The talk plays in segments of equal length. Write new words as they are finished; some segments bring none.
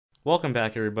Welcome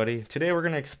back, everybody. Today we're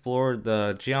going to explore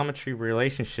the geometry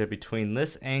relationship between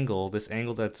this angle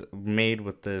that's made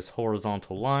with this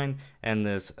horizontal line, and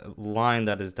this line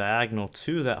that is diagonal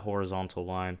to that horizontal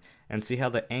line, and see how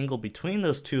the angle between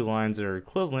those two lines are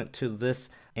equivalent to this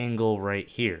angle right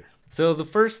here. So the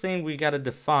first thing we got to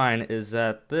define is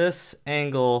that this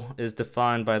angle is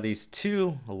defined by these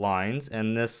two lines,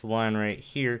 and this line right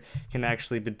here can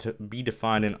actually be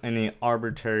defined in any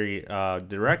arbitrary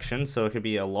direction, so it could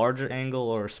be a larger angle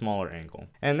or a smaller angle.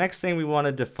 And next thing we want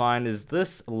to define is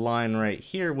this line right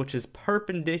here, which is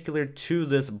perpendicular to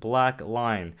this black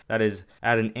line that is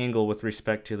at an angle with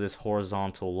respect to this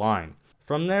horizontal line.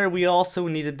 From there, we also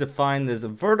need to define this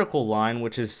vertical line,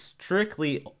 which is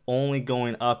strictly only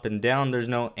going up and down. There's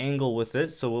no angle with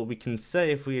it. So what we can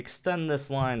say, if we extend this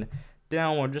line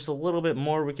downward just a little bit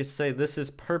more, we could say this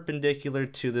is perpendicular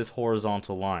to this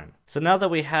horizontal line. So now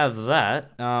that we have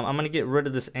that, I'm going to get rid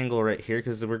of this angle right here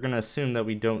because we're going to assume that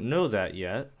we don't know that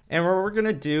yet. And what we're going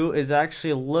to do is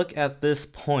actually look at this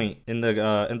point in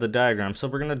the diagram. So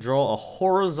we're going to draw a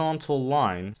horizontal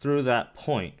line through that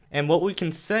point. And what we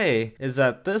can say is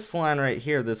that this line right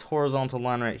here, this horizontal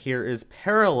line right here, is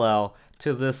parallel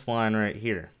to this line right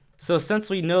here. So since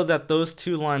we know that those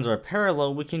two lines are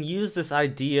parallel, we can use this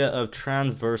idea of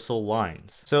transversal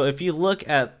lines. So if you look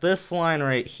at this line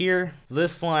right here,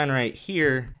 this line right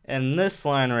here, and this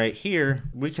line right here,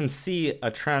 we can see a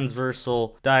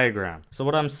transversal diagram. So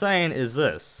what I'm saying is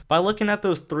this. By looking at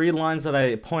those three lines that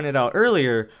I pointed out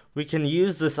earlier, we can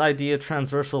use this idea of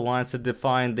transversal lines to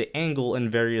define the angle in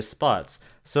various spots.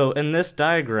 So in this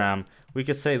diagram, we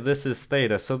could say this is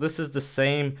theta. So this is the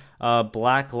same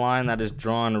black line that is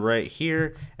drawn right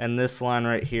here, and this line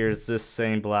right here is this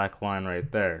same black line right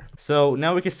there. So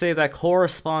now we can say that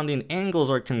corresponding angles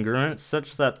are congruent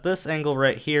such that this angle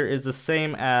right here is the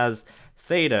same as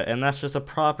theta, and that's just a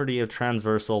property of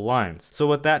transversal lines. So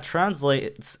what that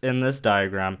translates in this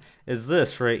diagram is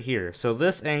this right here. So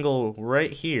this angle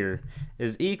right here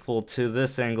is equal to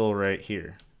this angle right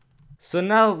here. So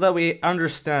now that we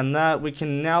understand that, we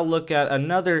can now look at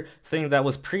another thing that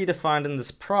was predefined in this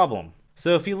problem.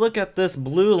 So if you look at this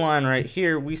blue line right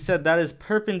here, we said that is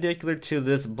perpendicular to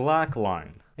this black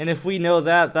line. And if we know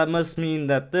that, that must mean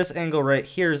that this angle right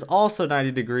here is also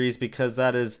 90 degrees because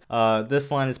that is this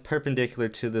line is perpendicular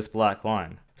to this black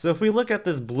line. So if we look at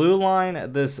this blue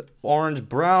line, this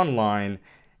orange-brown line,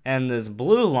 and this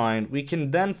blue line, we can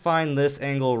then find this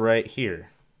angle right here.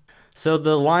 So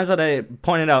the lines that I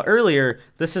pointed out earlier,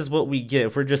 this is what we get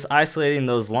if we're just isolating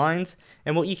those lines.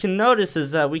 And what you can notice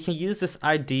is that we can use this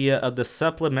idea of the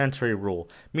supplementary rule,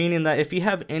 meaning that if you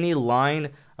have any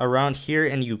line around here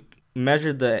and you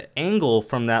measure the angle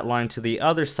from that line to the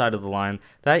other side of the line,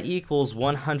 that equals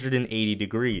 180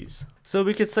 degrees. So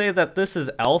we could say that this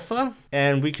is alpha,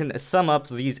 and we can sum up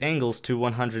these angles to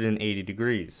 180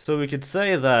 degrees. So we could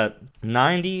say that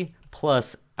 90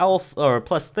 plus alpha, or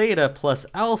plus theta plus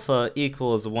alpha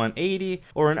equals 180,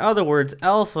 or in other words,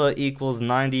 alpha equals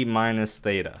 90 minus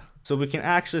theta. So we can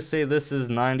actually say this is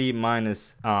 90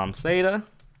 minus theta.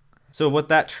 So what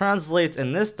that translates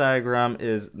in this diagram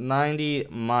is 90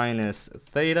 minus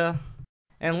theta.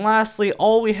 And lastly,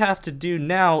 all we have to do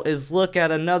now is look at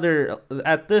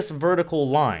this vertical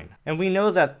line. And we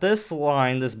know that this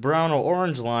line, this brown or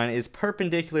orange line, is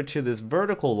perpendicular to this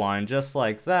vertical line, just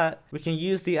like that. We can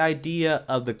use the idea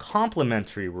of the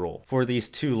complementary rule for these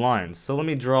two lines. So let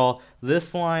me draw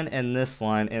this line and this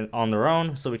line on their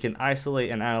own so we can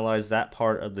isolate and analyze that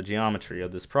part of the geometry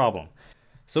of this problem.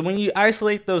 So when you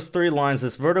isolate those three lines,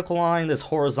 this vertical line, this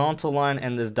horizontal line,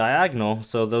 and this diagonal,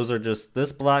 so those are just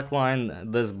this black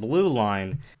line, this blue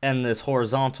line, and this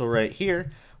horizontal right here,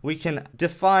 we can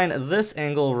define this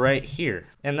angle right here.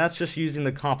 And that's just using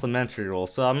the complementary rule.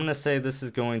 So I'm going to say this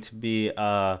is going to be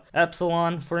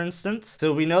epsilon, for instance.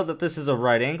 So we know that this is a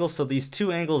right angle, so these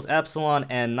two angles, epsilon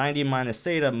and 90 minus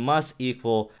theta, must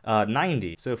equal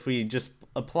 90. So if we just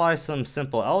apply some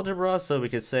simple algebra, so we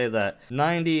could say that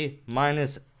 90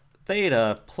 minus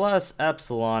theta plus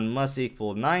epsilon must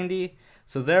equal 90.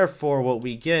 So therefore what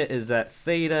we get is that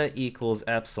theta equals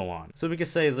epsilon. So we could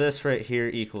say this right here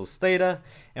equals theta,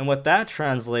 and what that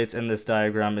translates in this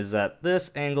diagram is that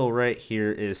this angle right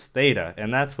here is theta,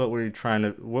 and that's what we're trying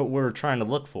to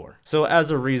look for. So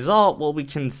as a result, what we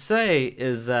can say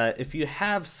is that if you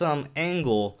have some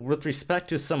angle with respect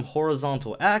to some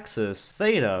horizontal axis,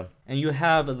 theta, and you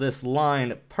have this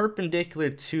line perpendicular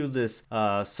to this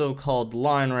so-called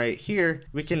line right here,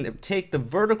 we can take the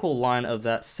vertical line of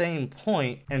that same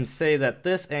point and say that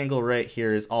this angle right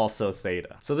here is also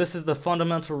theta. So this is the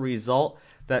fundamental result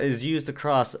that is used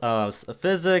across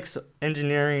physics,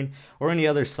 engineering, or any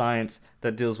other science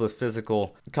that deals with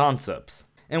physical concepts.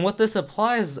 And what this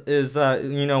applies is that,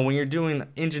 when you're doing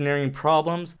engineering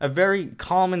problems, a very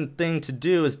common thing to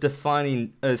do is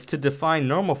to define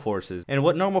normal forces. And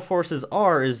what normal forces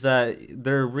are is that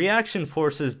they're reaction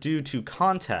forces due to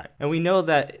contact. And we know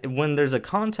that when there's a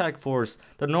contact force,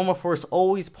 the normal force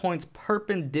always points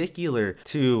perpendicular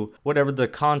to whatever the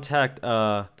contact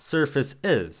surface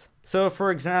is. So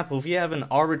for example, if you have an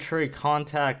arbitrary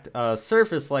contact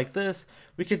surface like this,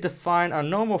 we could define a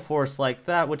normal force like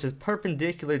that, which is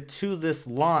perpendicular to this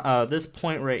this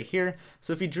point right here.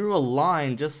 So if you drew a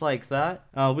line just like that,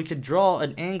 we could draw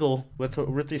an angle with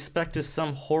respect to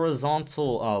some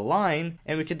horizontal line,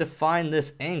 and we could define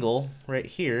this angle right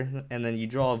here. And then you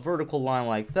draw a vertical line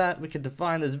like that, we could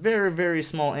define this very, very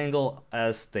small angle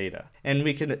as theta. And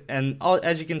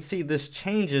as you can see, this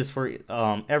changes for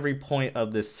every point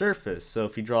of this surface. So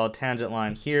if you draw a tangent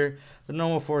line here, the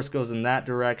normal force goes in that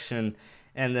direction,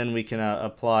 and then we can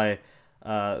apply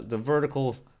the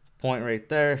vertical point right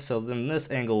there. So then this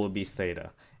angle would be theta,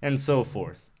 and so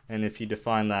forth. And if you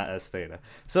define that as theta,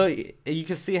 so you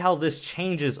can see how this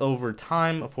changes over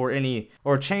time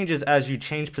changes as you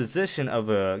change position of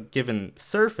a given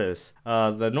surface.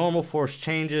 The normal force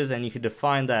changes, and you can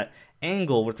define that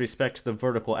angle with respect to the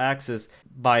vertical axis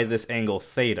by this angle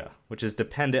theta, which is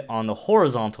dependent on the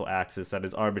horizontal axis that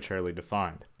is arbitrarily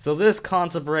defined. So this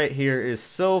concept right here is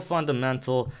so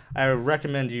fundamental. I would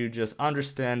recommend you just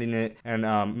understanding it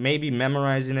and maybe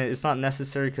memorizing it. It's not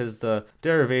necessary because the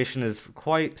derivation is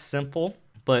quite simple.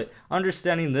 But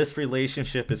understanding this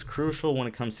relationship is crucial when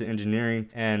it comes to engineering,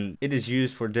 and it is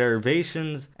used for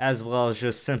derivations as well as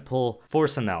just simple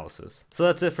force analysis. So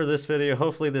that's it for this video.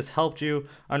 Hopefully this helped you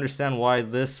understand why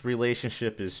this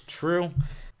relationship is true,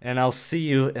 and I'll see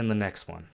you in the next one.